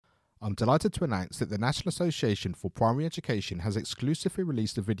I'm delighted to announce that the National Association for Primary Education has exclusively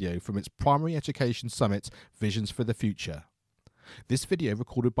released a video from its Primary Education Summit, Visions for the Future. This video,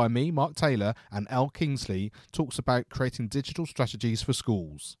 recorded by me, Mark Taylor, and Elle Kingsley, talks about creating digital strategies for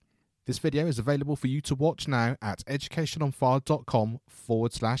schools. This video is available for you to watch now at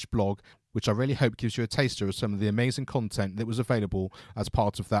educationonfire.com/blog, which I really hope gives you a taster of some of the amazing content that was available as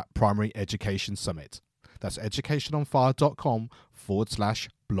part of that Primary Education Summit. That's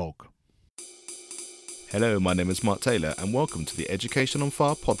educationonfire.com/blog. Hello, my name is Mark Taylor, and welcome to the Education on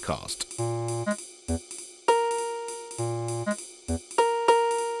Fire podcast.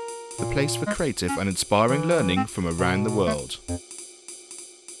 The place for creative and inspiring learning from around the world.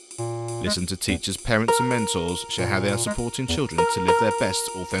 Listen to teachers, parents and mentors share how they are supporting children to live their best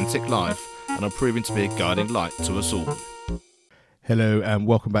authentic life and are proving to be a guiding light to us all. Hello and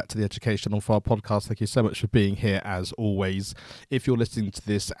welcome back to the Education on Fire podcast. Thank you so much for being here as always. If you're listening to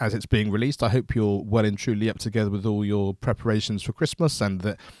this as it's being released, I hope you're well and truly up together with all your preparations for Christmas, and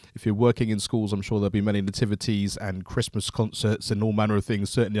that if you're working in schools, I'm sure there'll be many nativities and Christmas concerts and all manner of things.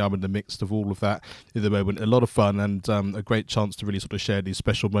 Certainly I'm in the midst of all of that at the moment. A lot of fun and a great chance to really sort of share these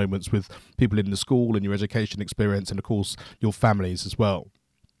special moments with people in the school and your education experience, and of course your families as well.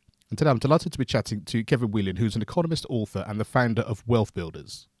 And today I'm delighted to be chatting to Kevin Whelan, who's an economist, author and the founder of Wealth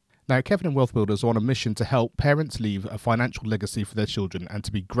Builders. Now, Kevin and Wealth Builders are on a mission to help parents leave a financial legacy for their children and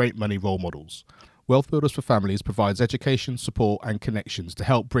to be great money role models. Wealth Builders for Families provides education, support and connections to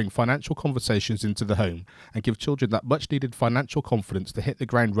help bring financial conversations into the home and give children that much needed financial confidence to hit the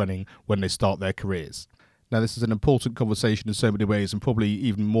ground running when they start their careers. Now, this is an important conversation in so many ways, and probably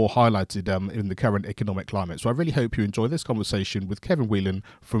even more highlighted in the current economic climate. So I really hope you enjoy this conversation with Kevin Whelan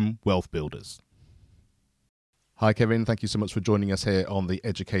from Wealth Builders. Hi, Kevin. Thank you so much for joining us here on the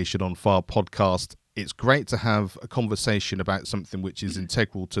Education on Fire podcast. It's great to have a conversation about something which is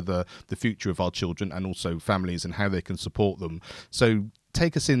integral to the future of our children and also families and how they can support them. So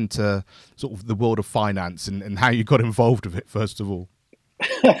take us into sort of the world of finance and how you got involved with it, first of all.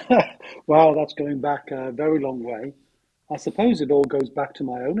 Well, that's going back a very long way. I suppose it all goes back to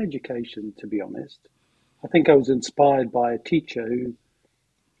my own education, to be honest. I think I was inspired by a teacher who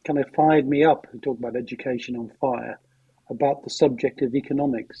kind of fired me up, who talked about education on fire, about the subject of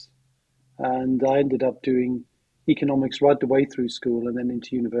economics. And I ended up doing economics right the way through school and then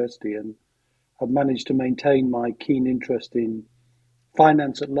into university. And I've managed to maintain my keen interest in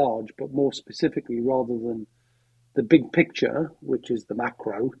finance at large, but more specifically, rather than the big picture, which is the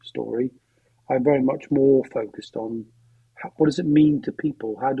macro story, I'm very much more focused on what does it mean to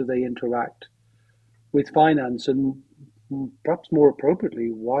people? How do they interact with finance? And perhaps more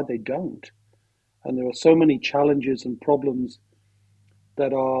appropriately, why they don't. And there are so many challenges and problems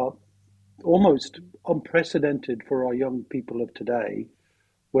that are almost unprecedented for our young people of today,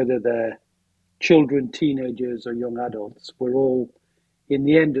 whether they're children, teenagers, or young adults. We're all, in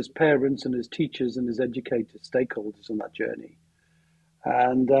the end, as parents and as teachers and as educators, stakeholders on that journey.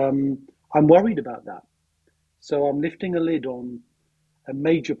 And I'm worried about that. So I'm lifting a lid on a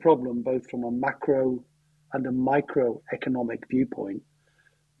major problem, both from a macro and a microeconomic viewpoint,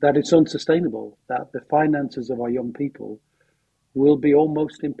 that it's unsustainable, that the finances of our young people will be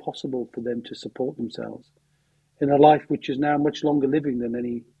almost impossible for them to support themselves in a life which is now much longer living than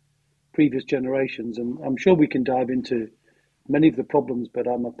any previous generations. And I'm sure we can dive into many of the problems, but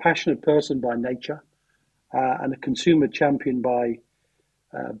I'm a passionate person by nature and a consumer champion by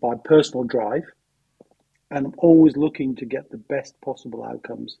personal drive. And I'm always looking to get the best possible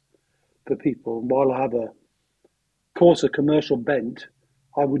outcomes for people. And while I have a commercial bent,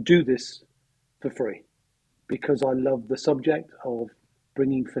 I would do this for free because I love the subject of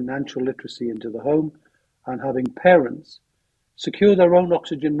bringing financial literacy into the home and having parents secure their own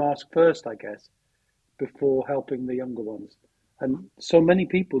oxygen mask first, I guess, before helping the younger ones. And so many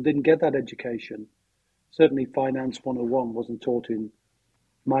people didn't get that education. Certainly Finance 101 wasn't taught in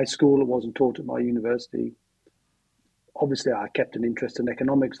my school, it wasn't taught at my university. Obviously, I kept an interest in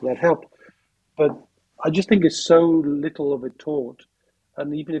economics, so that helped. But I just think it's so little of it taught.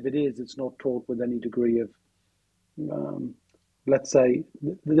 And even if it is, it's not taught with any degree of, let's say,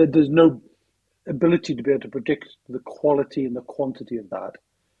 there's no ability to be able to predict the quality and the quantity of that.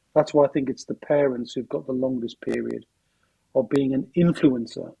 That's why I think it's the parents who've got the longest period of being an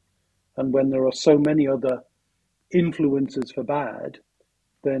influencer. And when there are so many other influencers for bad,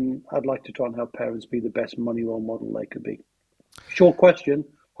 then I'd like to try and help parents be the best money role model they could be. Short question.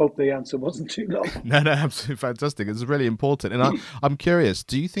 Hope the answer wasn't too long. No, absolutely fantastic. It's really important. And I'm curious,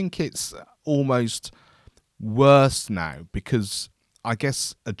 do you think it's almost worse now? Because I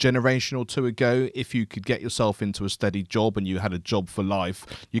guess a generation or two ago, if you could get yourself into a steady job and you had a job for life,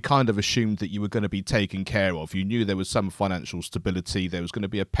 you kind of assumed that you were going to be taken care of. You knew there was some financial stability, there was going to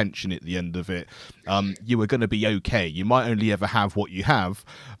be a pension at the end of it. You were going to be okay. You might only ever have what you have,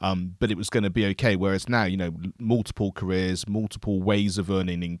 but it was going to be okay. Whereas now, multiple careers, multiple ways of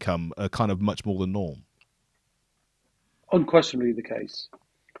earning income are kind of much more the norm. Unquestionably the case.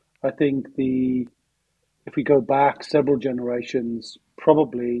 I think if we go back several generations,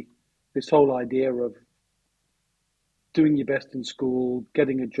 probably this whole idea of doing your best in school,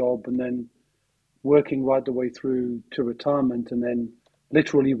 getting a job, and then working right the way through to retirement, and then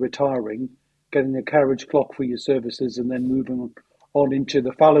literally retiring, getting a carriage clock for your services, and then moving on into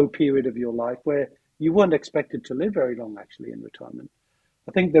the fallow period of your life where you weren't expected to live very long actually in retirement.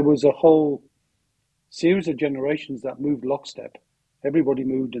 I think there was a whole series of generations that moved lockstep. Everybody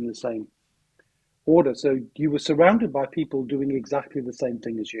moved in the same order. So you were surrounded by people doing exactly the same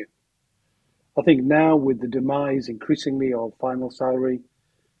thing as you. I think now with the demise increasingly of final salary,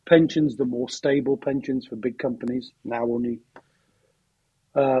 pensions, the more stable pensions for big companies, now only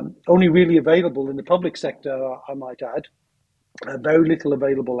really available in the public sector, I might add, very little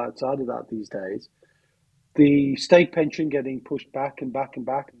available outside of that these days. The state pension getting pushed back and back and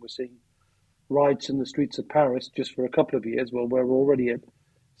back, and we're seeing riots in the streets of Paris just for a couple of years. Well, we're already at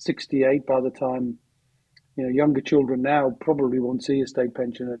 68 by the time younger children now probably won't see a state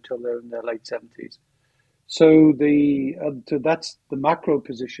pension until they're in their late 70s. So that's the macro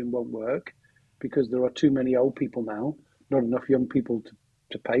position won't work because there are too many old people now, not enough young people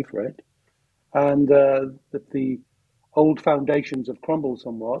to pay for it, and that the old foundations have crumbled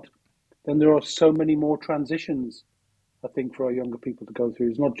somewhat. Then there are so many more transitions, I think, for our younger people to go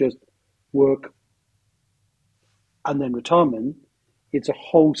through. It's not just work and then retirement. It's a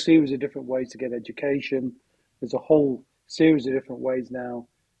whole series of different ways to get education. There's a whole series of different ways now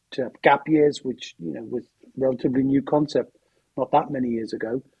to have gap years, which was a relatively new concept not that many years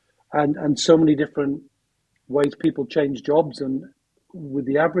ago, and so many different ways people change jobs. And with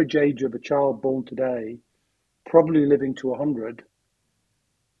the average age of a child born today, probably living to 100,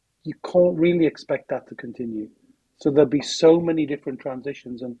 you can't really expect that to continue. So there'll be so many different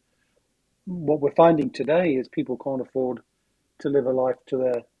transitions, and what we're finding today is people can't afford to live a life to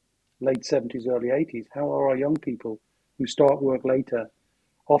their late 70s, early 80s. How are our young people who start work later,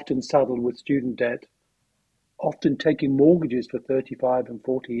 often saddled with student debt, often taking mortgages for 35 and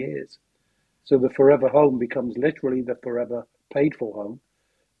 40 years? So the forever home becomes literally the forever paid for home.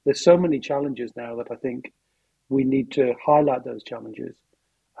 There's so many challenges now that I think we need to highlight those challenges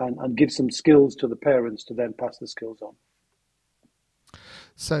and give some skills to the parents to then pass the skills on.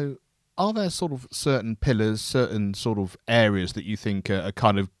 So, are there sort of certain pillars, certain sort of areas that you think are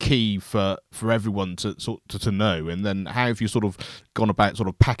kind of key for everyone to know? And then how have you sort of gone about sort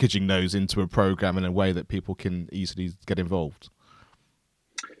of packaging those into a program in a way that people can easily get involved?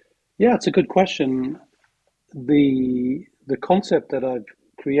 Yeah, it's a good question. The concept that I've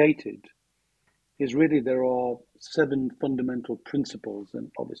created is really there are 7 fundamental principles, and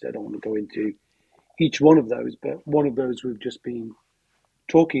obviously I don't want to go into each one of those, but one of those we've just been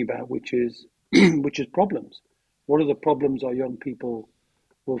talking about, which is which is problems. What are the problems our young people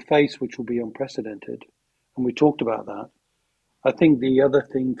will face, which will be unprecedented? And we talked about that. I think the other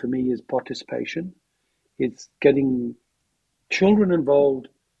thing for me is participation. It's getting children involved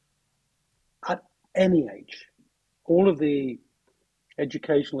at any age. All of the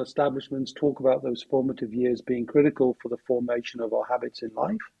educational establishments talk about those formative years being critical for the formation of our habits in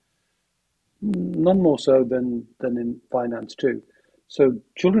life, none more so than in finance too. So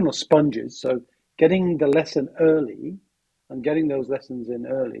children are sponges. So getting the lesson early and getting those lessons in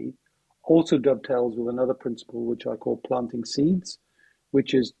early also dovetails with another principle which I call planting seeds,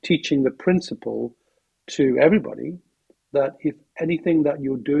 which is teaching the principle to everybody that if anything that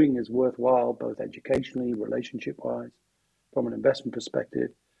you're doing is worthwhile, both educationally, relationship wise, from an investment perspective,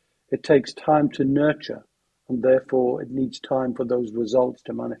 it takes time to nurture, and therefore it needs time for those results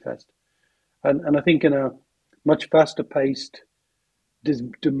to manifest. And I think in a much faster paced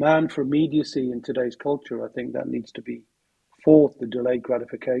demand for immediacy in today's culture, I think that needs to be fourth, the delayed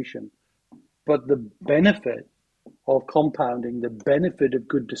gratification. But the benefit of compounding, the benefit of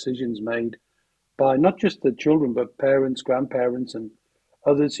good decisions made by not just the children, but parents, grandparents, and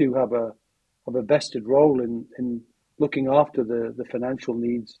others who have a vested role in looking after the financial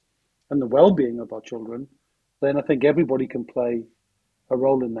needs and the well-being of our children, then I think everybody can play a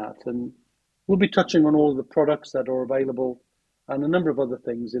role in that. And we'll be touching on all of the products that are available and a number of other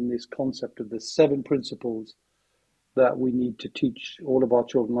things in this concept of the 7 principles that we need to teach all of our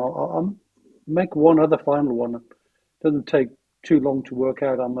children. I'll make one other final one. It doesn't take too long to work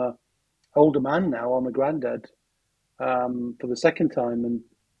out. I'm a older man now. I'm a granddad for the second time, and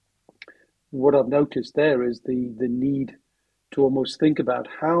what I've noticed there is the need to almost think about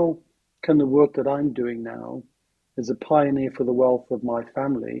how can the work that I'm doing now as a pioneer for the wealth of my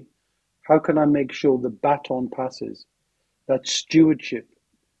family, how can I make sure the baton passes, that stewardship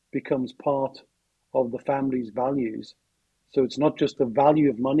becomes part of the family's values. So it's not just the value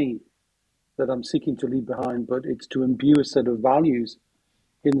of money that I'm seeking to leave behind, but it's to imbue a set of values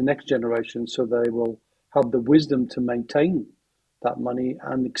in the next generation so they will have the wisdom to maintain that money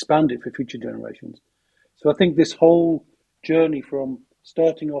and expand it for future generations. So I think this whole journey from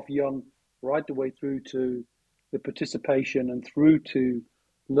starting off young right the way through to the participation and through to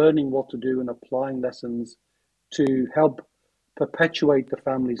learning what to do and applying lessons to help perpetuate the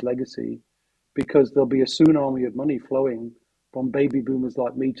family's legacy, because there'll be a tsunami of money flowing from baby boomers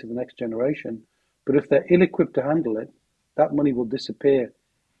like me to the next generation. But if they're ill equipped to handle it, that money will disappear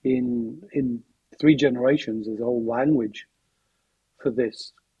in three generations. There's a whole language for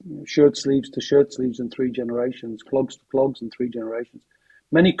this. Shirt sleeves to shirt sleeves in three generations, clogs to clogs in three generations.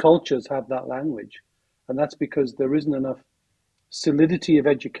 Many cultures have that language, and that's because there isn't enough solidity of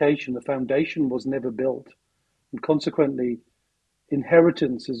education. The foundation was never built, and consequently,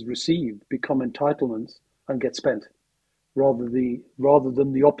 inheritances received become entitlements and get spent, rather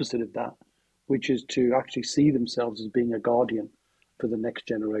than the opposite of that, which is to actually see themselves as being a guardian for the next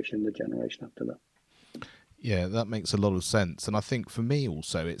generation, the generation after that. Yeah, that makes a lot of sense. And I think for me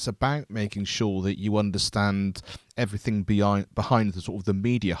also, it's about making sure that you understand everything behind the sort of the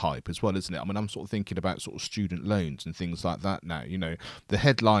media hype as well, isn't it? I mean, I'm sort of thinking about sort of student loans and things like that now. The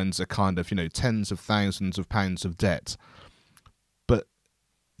headlines are kind of, tens of thousands of pounds of debt. But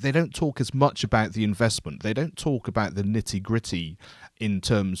they don't talk as much about the investment. They don't talk about the nitty gritty in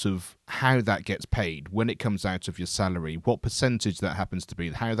terms of how that gets paid, when it comes out of your salary, what percentage that happens to be,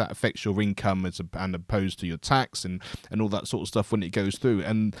 how that affects your income and opposed to your tax and all that sort of stuff when it goes through.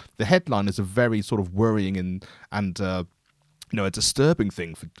 And the headline is a very sort of worrying and a disturbing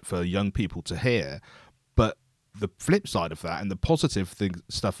thing for young people to hear. But the flip side of that and the positive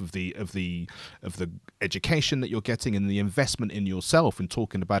stuff of the education that you're getting and the investment in yourself and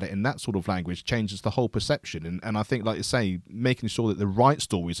talking about it in that sort of language changes the whole perception. And I think, like you say, making sure that the right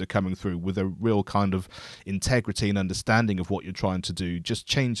stories are coming through with a real kind of integrity and understanding of what you're trying to do just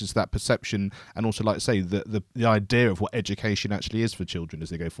changes that perception, and also, like I say, the idea of what education actually is for children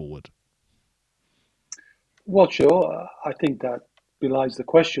as they go forward. Well, sure. I think that belies the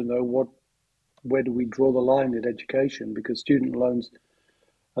question, though. Where do we draw the line at education? Because student loans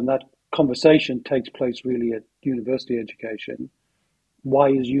and that conversation takes place really at university education. Why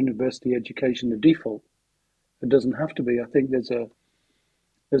is university education the default? It doesn't have to be. I think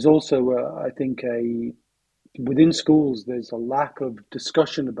there's also I think a within schools there's a lack of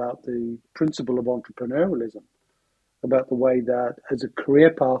discussion about the principle of entrepreneurialism, about the way that as a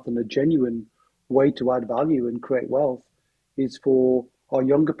career path and a genuine way to add value and create wealth is for our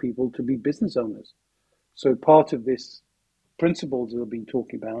younger people to be business owners. So part of this principles that I've been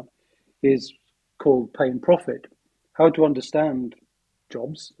talking about is called pay and profit. How to understand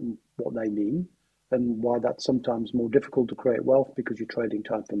jobs and what they mean, and why that's sometimes more difficult to create wealth because you're trading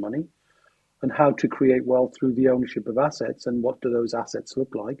time for money, and how to create wealth through the ownership of assets, and what do those assets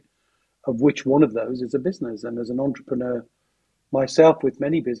look like, of which one of those is a business. And as an entrepreneur myself with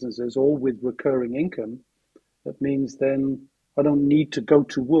many businesses, all with recurring income, that means then I don't need to go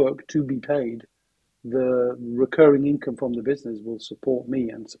to work to be paid. The recurring income from the business will support me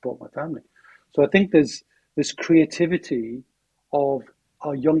and support my family. So I think there's this creativity of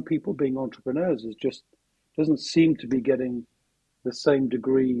our young people being entrepreneurs is just doesn't seem to be getting the same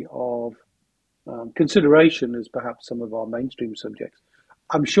degree of consideration as perhaps some of our mainstream subjects.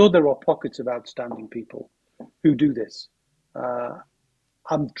 I'm sure there are pockets of outstanding people who do this. Uh,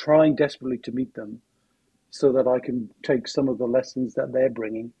 I'm trying desperately to meet them so that I can take some of the lessons that they're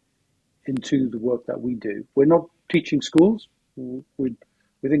bringing into the work that we do. We're not teaching schools. We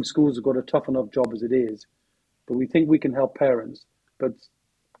think schools have got a tough enough job as it is, but we think we can help parents. But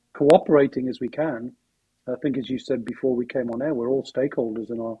cooperating as we can, I think, as you said before we came on air, we're all stakeholders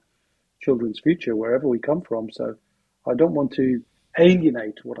in our children's future, wherever we come from. So I don't want to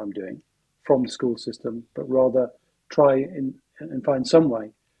alienate what I'm doing from the school system, but rather try and find some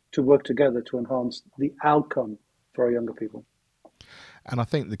way to work together to enhance the outcome for our younger people. And I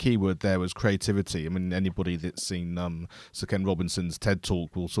think the key word there was creativity. I mean, anybody that's seen Sir Ken Robinson's TED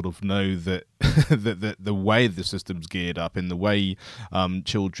Talk will sort of know that that the way the system's geared up, in the way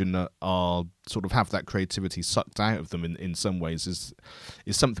children are sort of have that creativity sucked out of them in some ways, is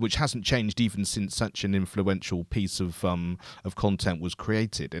something which hasn't changed even since such an influential piece of content was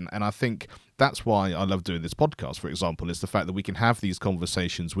created. And I think that's why I love doing this podcast, for example, is the fact that we can have these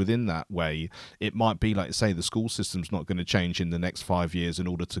conversations within that way. It might be like, say, the school system's not going to change in the next 5 years in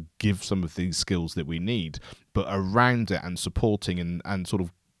order to give some of these skills that we need, but around it and supporting and sort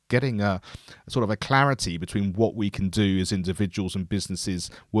of getting a sort of a clarity between what we can do as individuals and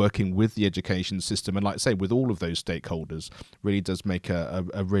businesses working with the education system, and like I say, with all of those stakeholders, really does make a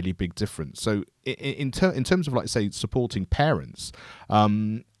really big difference. So in terms of, like, say, supporting parents,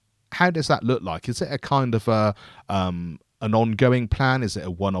 how does that look like? Is it a kind of an ongoing plan? Is it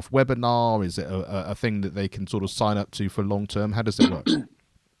a one-off webinar? Is it a thing that they can sort of sign up to for long term? How does it work?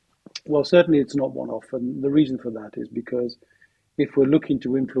 Well, certainly it's not one off. And the reason for that is because if we're looking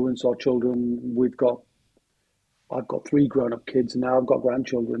to influence our children, I've got three grown up kids and now I've got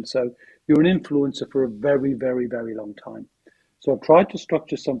grandchildren. So you're an influencer for a very, very, very long time. So I've tried to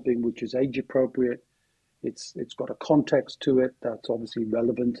structure something which is age appropriate. It's got a context to it that's obviously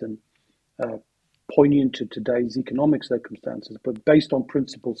relevant and uh, poignant to today's economic circumstances, but based on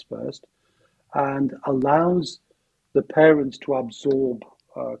principles first, and allows the parents to absorb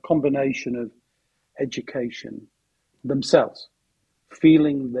a combination of education themselves,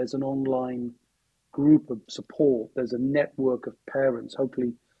 feeling there's an online group of support, there's a network of parents,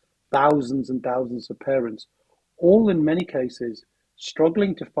 hopefully thousands and thousands of parents, all in many cases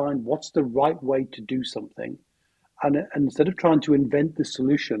struggling to find what's the right way to do something. And instead of trying to invent the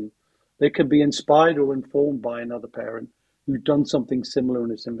solution, they can be inspired or informed by another parent who's done something similar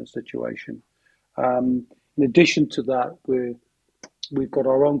in a similar situation. In addition to that, we've got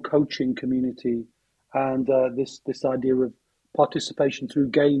our own coaching community, and this idea of participation through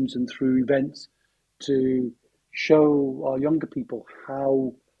games and through events to show our younger people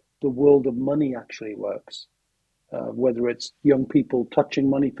how the world of money actually works. Whether it's young people touching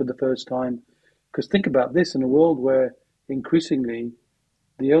money for the first time, because think about this: in a world where increasingly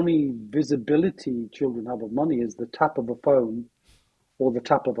the only visibility children have of money is the tap of a phone or the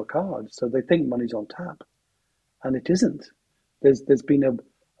tap of a card, so they think money's on tap, and it isn't. There's been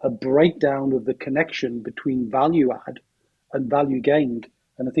a breakdown of the connection between value add and value gained,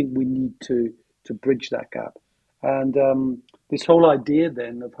 and I think we need to bridge that gap. And this whole idea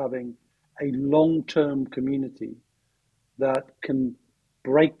then of having a long-term community that can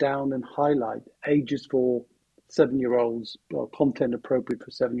break down and highlight ages for 7 year olds, or content appropriate for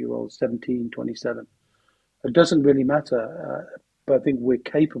 7 year olds, 17, 27. It doesn't really matter, but I think we're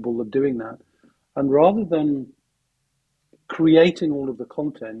capable of doing that. And rather than creating all of the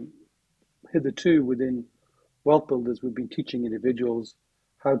content, hitherto within Wealth Builders, we've been teaching individuals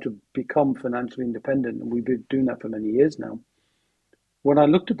how to become financially independent, and we've been doing that for many years now. When I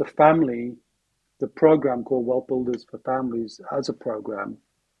looked at the program called Wealth Builders for Families as a program,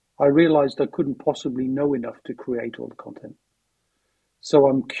 I realized I couldn't possibly know enough to create all the content. So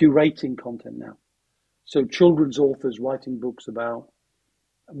I'm curating content now. So children's authors writing books about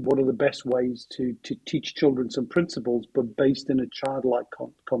what are the best ways to teach children some principles, but based in a childlike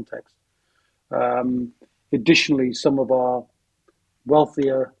context. Um, Additionally, some of our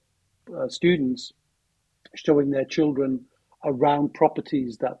wealthier students showing their children around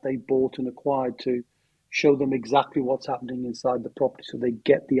properties that they bought and acquired to show them exactly what's happening inside the property so they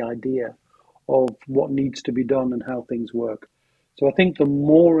get the idea of what needs to be done and how things work. So I think the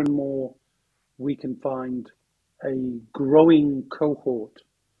more and more we can find a growing cohort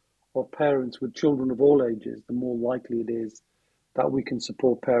of parents with children of all ages, the more likely it is that we can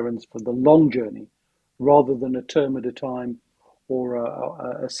support parents for the long journey rather than a term at a time or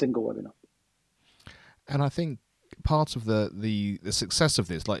a single webinar. And I think part of the success of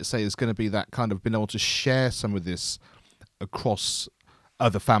this, like I say, is going to be that kind of being able to share some of this across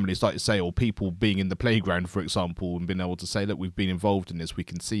other families, like you say, or people being in the playground, for example, and being able to say, look, we've been involved in this, we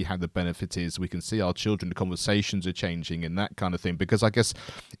can see how the benefit is, we can see our children, the conversations are changing and that kind of thing. Because I guess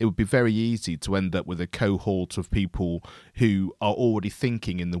it would be very easy to end up with a cohort of people who are already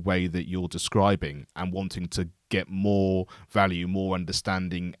thinking in the way that you're describing and wanting to get more value, more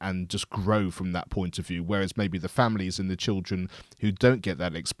understanding, and just grow from that point of view. Whereas maybe the families and the children who don't get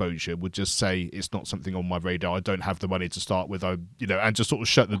that exposure would just say, it's not something on my radar, I don't have the money to start with, and just sort of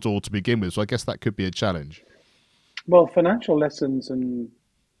shut the door to begin with. So I guess that could be a challenge. Well, financial lessons and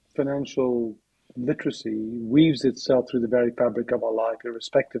financial literacy weaves itself through the very fabric of our life,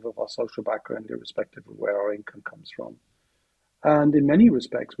 irrespective of our social background, irrespective of where our income comes from. And in many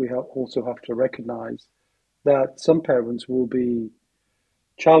respects, we also have to recognize that some parents will be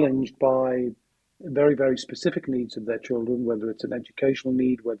challenged by very, very specific needs of their children, whether it's an educational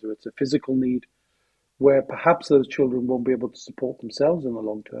need, whether it's a physical need, where perhaps those children won't be able to support themselves in the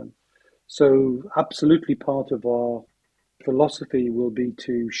long term. So, absolutely part of our philosophy will be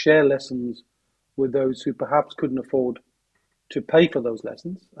to share lessons with those who perhaps couldn't afford to pay for those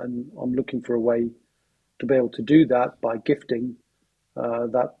lessons. And I'm looking for a way to be able to do that by gifting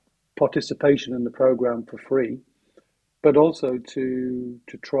that participation in the program for free, but also to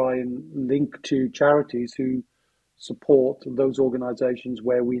try and link to charities who support those organizations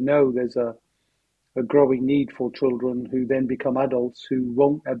where we know there's a growing need for children who then become adults who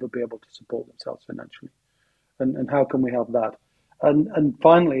won't ever be able to support themselves financially. And how can we help that? And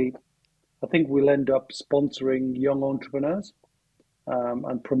finally, I think we'll end up sponsoring young entrepreneurs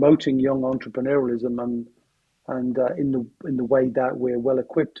and promoting young entrepreneurialism and in the way that we're well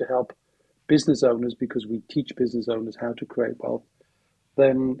equipped to help business owners because we teach business owners how to create wealth,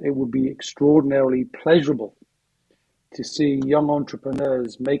 then it would be extraordinarily pleasurable to see young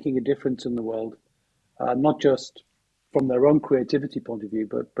entrepreneurs making a difference in the world, not just from their own creativity point of view,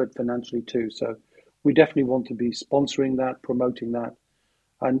 but financially too. So we definitely want to be sponsoring that, promoting that,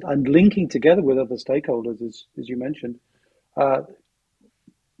 and linking together with other stakeholders, as you mentioned. Uh,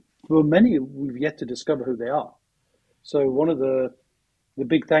 for many, we've yet to discover who they are. So one of the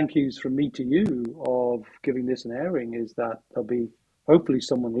big thank yous from me to you of giving this an airing is that there'll be hopefully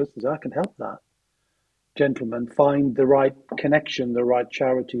someone listens. I can help that gentleman find the right connection, the right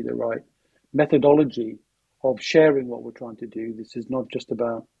charity, the right methodology of sharing what we're trying to do. This is not just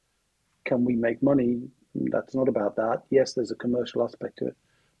about can we make money. That's not about that. Yes, there's a commercial aspect to it,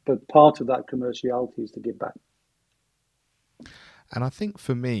 but part of that commerciality is to give back. And I think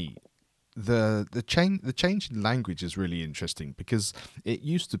for me, the change in language is really interesting because it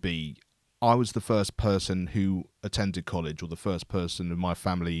used to be I was the first person who attended college or the first person in my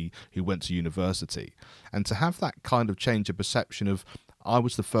family who went to university. And to have that kind of change of perception of I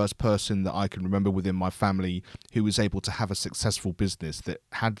was the first person that I can remember within my family who was able to have a successful business that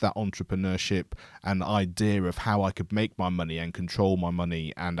had that entrepreneurship and idea of how I could make my money and control my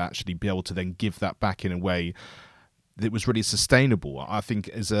money and actually be able to then give that back in a way that was really sustainable. I think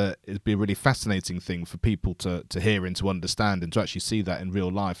it'd be a really fascinating thing for people to hear and to understand and to actually see that in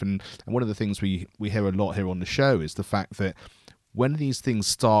real life. And one of the things we hear a lot here on the show is the fact that when these things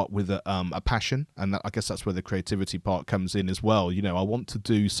start with a passion, and I guess that's where the creativity part comes in as well. You know, I want to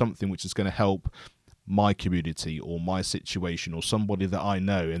do something which is going to help my community or my situation or somebody that I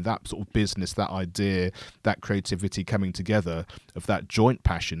know, and that sort of business, that idea, that creativity coming together of that joint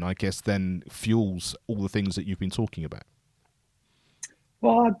passion, I guess then fuels all the things that you've been talking about.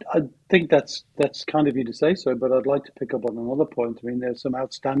 Well, I think that's kind of you to say so, but I'd like to pick up on another point. I mean, there's some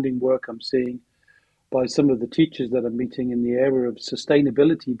outstanding work I'm seeing by some of the teachers that I'm meeting in the area of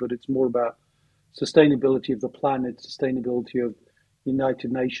sustainability, but it's more about sustainability of the planet, sustainability of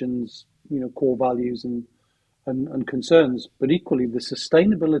United Nations, core values and concerns. But equally, the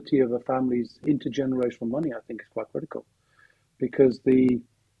sustainability of a family's intergenerational money, I think, is quite critical because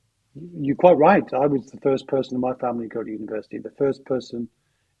you're quite right. I was the first person in my family to go to university, the first person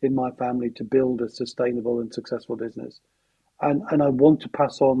in my family to build a sustainable and successful business. And I want to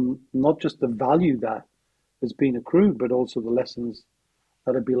pass on not just the value that has been accrued, but also the lessons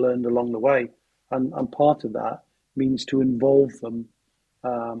that have been learned along the way. And part of that means to involve them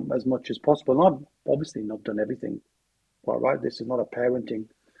as much as possible. And I've obviously not done everything quite right. This is not a parenting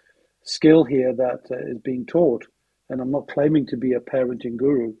skill here that is being taught. And I'm not claiming to be a parenting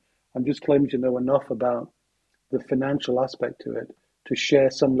guru. I'm just claiming to know enough about the financial aspect to it to share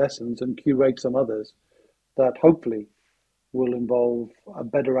some lessons and curate some others that hopefully will involve a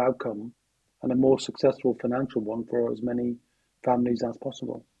better outcome and a more successful financial one for as many families as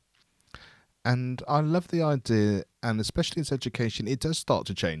possible. And I love the idea, and especially as education, it does start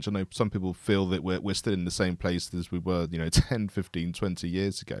to change. I know some people feel that we're still in the same place as we were, 10, 15, 20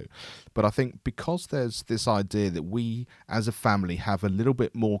 years ago. But I think because there's this idea that we as a family have a little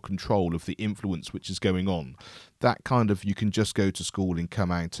bit more control of the influence which is going on, that kind of you can just go to school and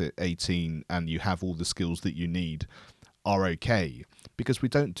come out at 18 and you have all the skills that you need are okay because we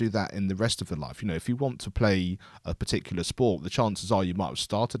don't do that in the rest of the life. If you want to play a particular sport, the chances are you might have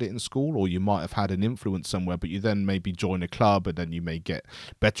started it in school or you might have had an influence somewhere, but you then maybe join a club and then you may get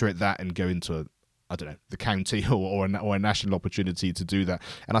better at that and go into I don't know, the county or a national opportunity to do that.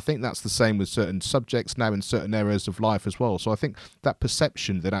 And I think that's the same with certain subjects now in certain areas of life as well. So I think that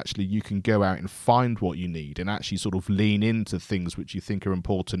perception that actually you can go out and find what you need and actually sort of lean into things which you think are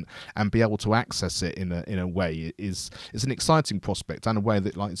important and be able to access it in a way is an exciting prospect, and a way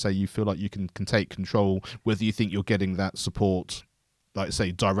that, like I say, you feel like you can take control whether you think you're getting that support, like I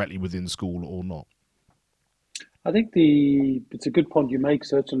say, directly within school or not. I think it's a good point you make,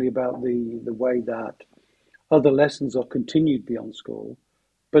 certainly about the way that other lessons are continued beyond school.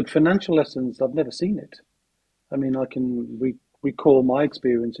 But financial lessons, I've never seen it. I mean, I can recall my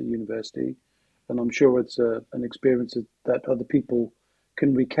experience at university, and I'm sure it's an experience that other people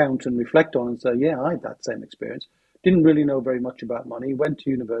can recount and reflect on and say, yeah, I had that same experience. Didn't really know very much about money, went to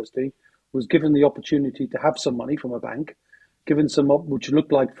university, was given the opportunity to have some money from a bank, given which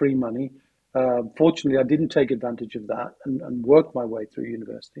looked like free money. Fortunately, I didn't take advantage of that and worked my way through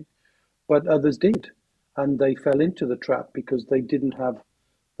university, but others did. And they fell into the trap because they didn't have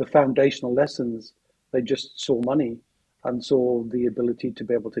the foundational lessons. They just saw money and saw the ability to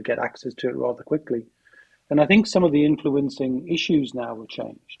be able to get access to it rather quickly. And I think some of the influencing issues now have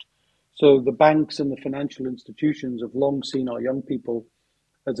changed. So the banks and the financial institutions have long seen our young people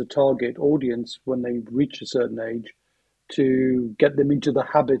as a target audience when they reach a certain age to get them into the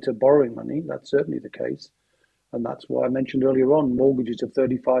habit of borrowing money. That's certainly the case. And that's why I mentioned earlier on mortgages of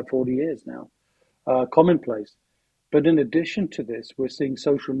 35, 40 years now, commonplace. But in addition to this, we're seeing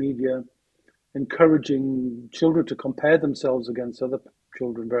social media encouraging children to compare themselves against other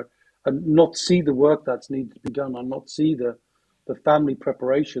children and not see the work that's needed to be done and not see the family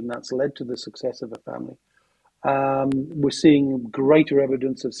preparation that's led to the success of a family. We're seeing greater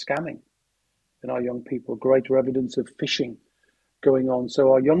evidence of scamming in our young people, greater evidence of phishing going on.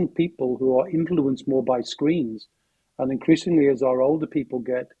 So our young people who are influenced more by screens, and increasingly as our older people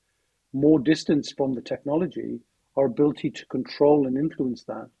get more distance from the technology, our ability to control and influence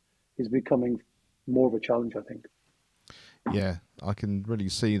that is becoming more of a challenge, I think. Yeah, I can really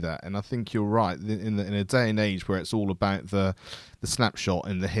see that, and I think you're right. In a day and age where it's all about the snapshot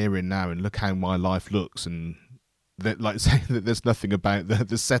and the here and now, and look how my life looks, and that, like saying that there's nothing about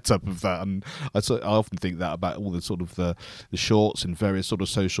the setup of that. And I often think that about all the sort of the shorts and various sort of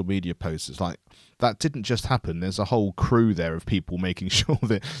social media posts. It's like that didn't just happen. There's a whole crew there of people making sure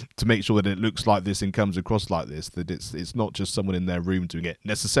that to make sure that it looks like this and comes across like this. That it's not just someone in their room doing it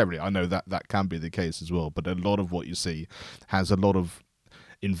necessarily. I know that can be the case as well, but a lot of what you see has a lot of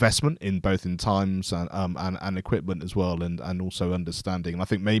investment in both in times and equipment as well, and also understanding. And I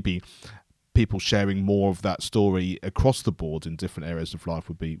think maybe people sharing more of that story across the board in different areas of life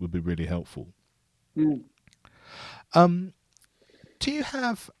would be really helpful. Mm. Um, do you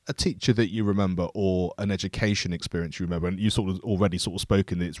have a teacher that you remember, or an education experience you remember? And you sort of already sort of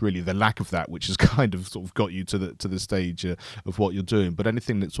spoken that it's really the lack of that which has kind of sort of got you to the stage of what you're doing. But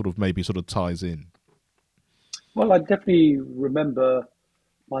anything that sort of maybe sort of ties in. Well, I definitely remember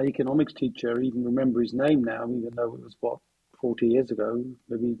my economics teacher, I even remember his name now, even though it was, what, 40 years ago,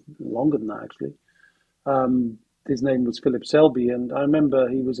 maybe longer than that, actually. His name was Philip Selby, and I remember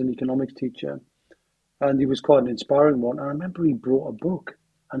he was an economics teacher, and he was quite an inspiring one. I remember he brought a book,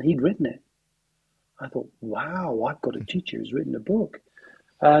 and he'd written it. I thought, wow, I've got a teacher who's written a book.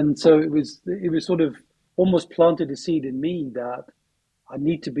 And so it was sort of almost planted a seed in me that I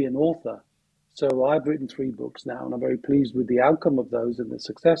need to be an author. So I've written 3 books now, and I'm very pleased with the outcome of those and the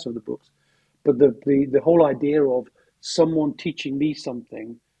success of the books. But the whole idea of someone teaching me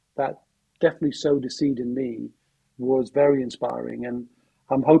something that definitely sowed a seed in me was very inspiring. And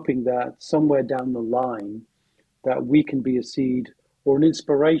I'm hoping that somewhere down the line that we can be a seed or an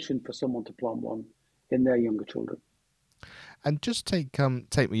inspiration for someone to plant one in their younger children. And just take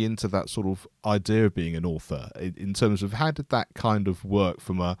me into that sort of idea of being an author in terms of how did that kind of work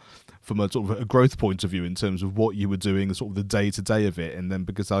from a sort of a growth point of view in terms of what you were doing, sort of the day to day of it, and then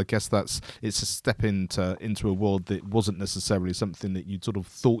because I guess it's a step into a world that wasn't necessarily something that you sort of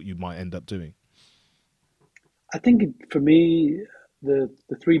thought you might end up doing. I think for me, the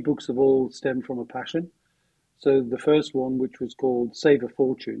 3 books have all stemmed from a passion. So the first one, which was called Save a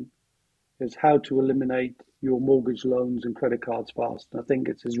Fortune, is how to eliminate your mortgage loans and credit cards fast. And I think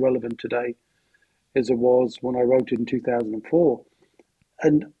it's as relevant today as it was when I wrote it in 2004.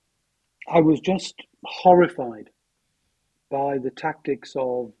 And I was just horrified by the tactics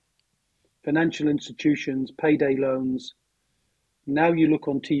of financial institutions, payday loans. Now you look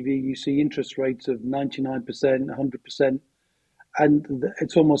on TV, you see interest rates of 99%, 100%, and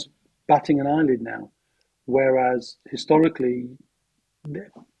it's almost batting an eyelid now. Whereas historically,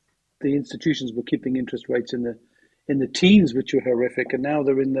 the institutions were keeping interest rates in the teens, which were horrific, and now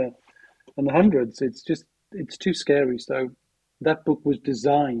they're in and the hundreds. It's too scary. So that book was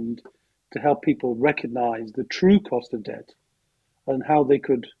designed to help people recognize the true cost of debt and how they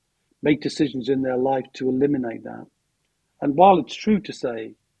could make decisions in their life to eliminate that. And while it's true to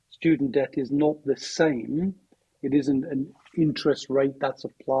say student debt is not the same, it isn't an interest rate that's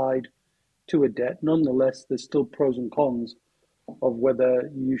applied to a debt. Nonetheless, there's still pros and cons of whether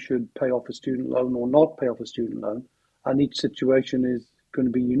you should pay off a student loan or not pay off a student loan. And each situation is going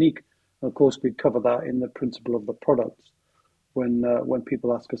to be unique. And of course, we cover that in the principle of the products. When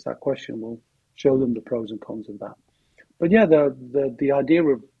people ask us that question, we'll show them the pros and cons of that. But yeah, the idea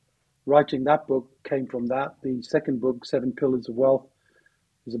of writing that book came from that. The second book, Seven Pillars of Wealth,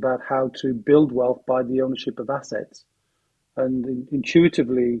 is about how to build wealth by the ownership of assets. And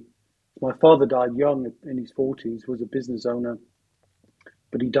intuitively, my father died young in his 40s, was a business owner,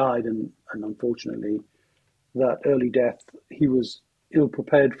 but he died, and unfortunately, that early death he was ill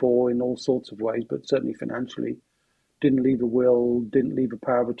prepared for in all sorts of ways, but certainly financially. Didn't leave a will, didn't leave a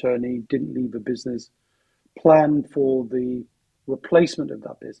power of attorney, didn't leave a business plan for the replacement of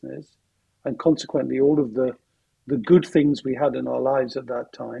that business, and consequently, all of the good things we had in our lives at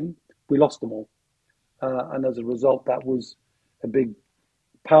that time, we lost them all. And as a result, that was a big,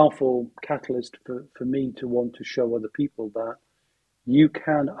 powerful catalyst for me to want to show other people that you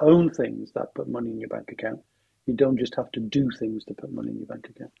can own things that put money in your bank account. You don't just have to do things to put money in your bank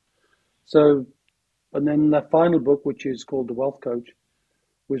account. So, and then the final book, which is called The Wealth Coach,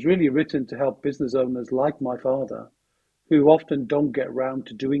 was really written to help business owners like my father, who often don't get round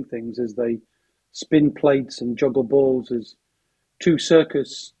to doing things as they spin plates and juggle balls as two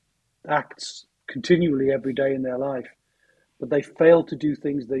circus acts continually every day in their life, but they fail to do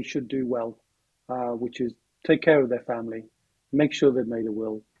things they should do well, which is take care of their family, make sure they've made a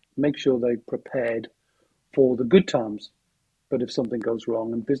will, make sure they've prepared for the good times. But if something goes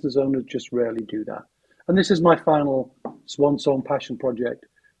wrong, and business owners just rarely do that. And this is my final swan song passion project,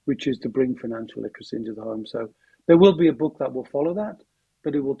 which is to bring financial literacy into the home. So there will be a book that will follow that,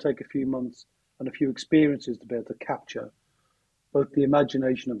 but it will take a few months and a few experiences to be able to capture both the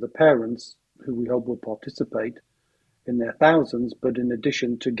imagination of the parents, who we hope will participate in their thousands, but in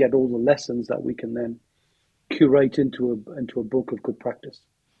addition to get all the lessons that we can then curate into a book of good practice.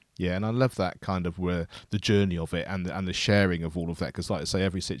 Yeah, and I love that kind of where the journey of it and the sharing of all of that, because like I say,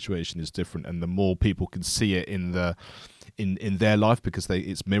 every situation is different, and the more people can see it in the in their life, because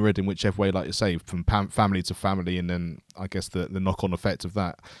it's mirrored in whichever way, like you say, from family to family, and then I guess the knock on effect of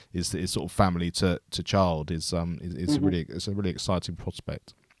that is sort of family to child is Mm-hmm. really, it's a really exciting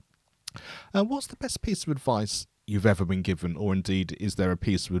prospect. And what's the best piece of advice you've ever been given, or indeed is there a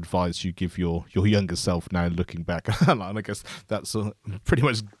piece of advice you give your younger self now looking back? And I guess that's pretty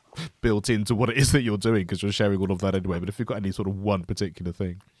much built into what it is that you're doing, because you're sharing all of that anyway. But if you've got any sort of one particular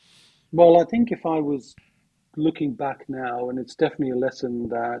thing. Well, I think if I was looking back now, and it's definitely a lesson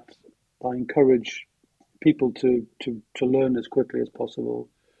that I encourage people to learn as quickly as possible,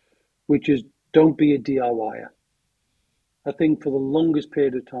 which is don't be a DIYer. I think for the longest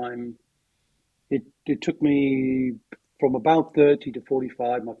period of time, it took me from about 30 to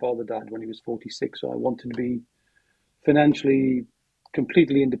 45. My father died when he was 46, so I wanted to be financially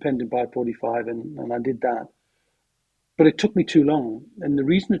completely independent by 45, and I did that. But it took me too long. And the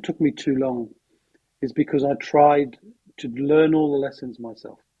reason it took me too long is because I tried to learn all the lessons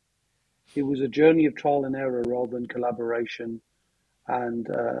myself. It was a journey of trial and error rather than collaboration and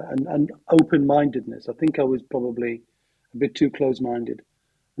open mindedness. I think I was probably a bit too close minded.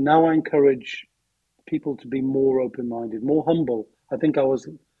 Now I encourage people to be more open minded, more humble. I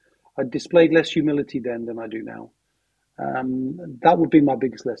displayed less humility then than I do now. That would be my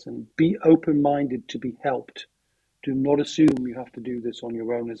biggest lesson. Be open minded to be helped. Do not assume you have to do this on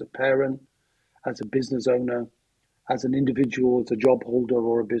your own as a parent, as a business owner, as an individual, as a job holder,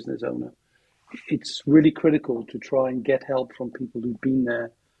 or a business owner. It's really critical to try and get help from people who've been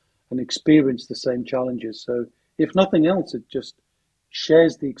there and experienced the same challenges. So, if nothing else, it just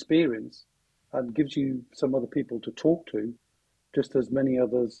shares the experience and gives you some other people to talk to, just as many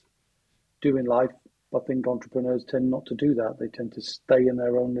others do in life. I think entrepreneurs tend not to do that. They tend to stay in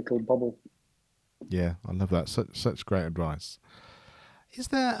their own little bubble. Yeah, I love that. Such great advice. Is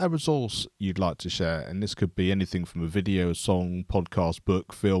there a resource you'd like to share? And this could be anything from a video, song, podcast,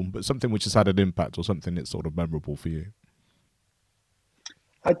 book, film, but something which has had an impact or something that's sort of memorable for you.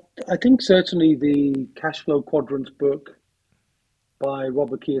 I, I think certainly the Cash Flow Quadrants book by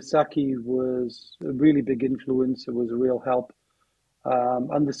Robert Kiyosaki was a really big influence. It was a real help.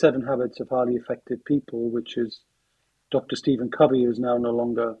 And The Seven Habits of Highly Effective People, which is Dr. Stephen Covey, who's now no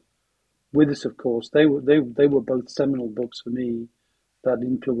longer with us, of course. They were both seminal books for me that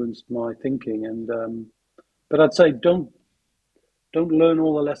influenced my thinking. And but I'd say don't learn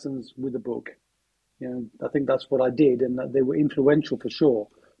all the lessons with a book. I think that's what I did, and that they were influential for sure.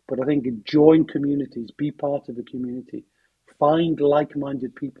 But I think join communities, be part of a community, find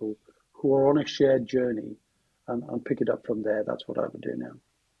like-minded people who are on a shared journey, and pick it up from there. That's what I would do now.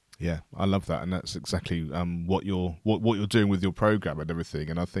 Yeah, I love that, and that's exactly what you're doing with your program and everything.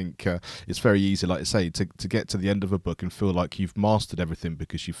 And I think it's very easy, like I say, to get to the end of a book and feel like you've mastered everything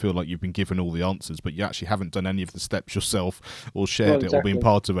because you feel like you've been given all the answers, but you actually haven't done any of the steps yourself or Well, shared it or been exactly.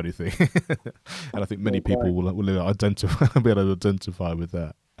 part of anything. And I think many Well, people quite. will identify, be able to identify with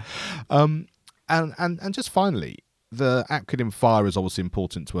that. Um, and just finally, the acronym FIRE is obviously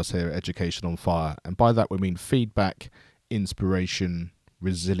important to us here at Education on Fire, and by that we mean feedback, inspiration,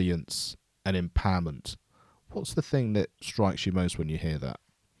 resilience, and empowerment. What's the thing that strikes you most when you hear that?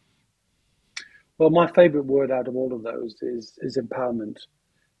 Well, my favourite word out of all of those is empowerment,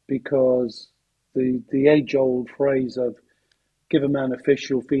 because the age old phrase of give a man a fish,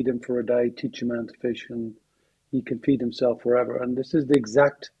 you'll feed him for a day, teach a man to fish, and he can feed himself forever. And this is the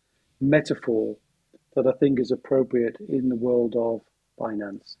exact metaphor that I think is appropriate in the world of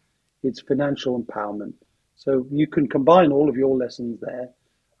finance. It's financial empowerment. So you can combine all of your lessons there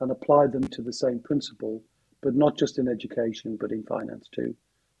and apply them to the same principle, but not just in education, but in finance too.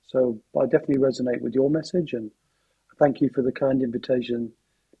 So I definitely resonate with your message, and thank you for the kind invitation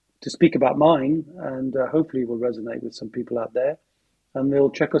to speak about mine, and hopefully it will resonate with some people out there, and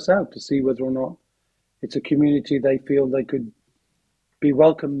they'll check us out to see whether or not it's a community they feel they could be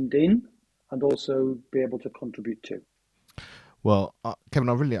welcomed in and also be able to contribute to. Well, Kevin,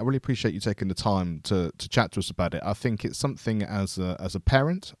 I really appreciate you taking the time to chat to us about it. I think it's something as a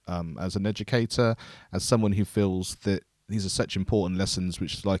parent, as an educator, as someone who feels that these are such important lessons,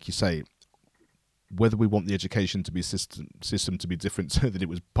 which, like you say, whether we want the education to be system to be different so that it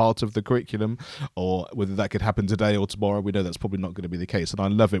was part of the curriculum, or whether that could happen today or tomorrow, we know that's probably not going to be the case. And I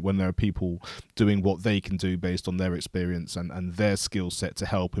love it when there are people doing what they can do based on their experience and their skill set to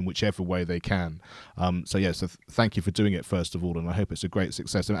help in whichever way they can. So thank you for doing it first of all, and I hope it's a great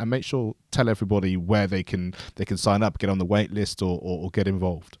success. And make sure tell everybody where they can sign up, get on the wait list, or get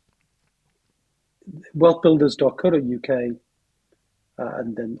involved. Wealthbuilders.co.uk,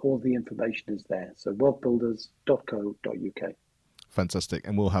 and then all the information is there. So wealthbuilders.co.uk. Fantastic.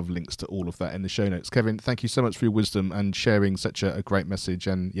 And we'll have links to all of that in the show notes. Kevin, thank you so much for your wisdom and sharing such a great message.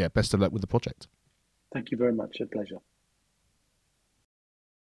 And yeah, best of luck with the project. Thank you very much. A pleasure.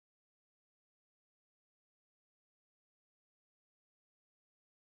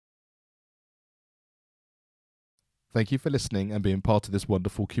 Thank you for listening and being part of this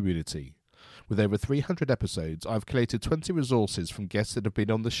wonderful community. With over 300 episodes, I've collated 20 resources from guests that have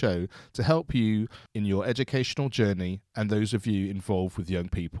been on the show to help you in your educational journey and those of you involved with young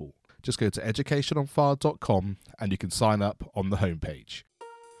people. Just go to educationonfire.com and you can sign up on the homepage.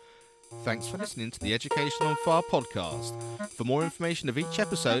 Thanks for listening to the Education on Fire podcast. For more information of each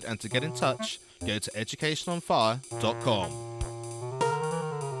episode and to get in touch, go to educationonfire.com.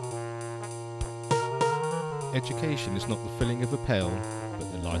 Education is not the filling of a pail,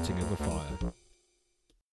 but the lighting of a fire.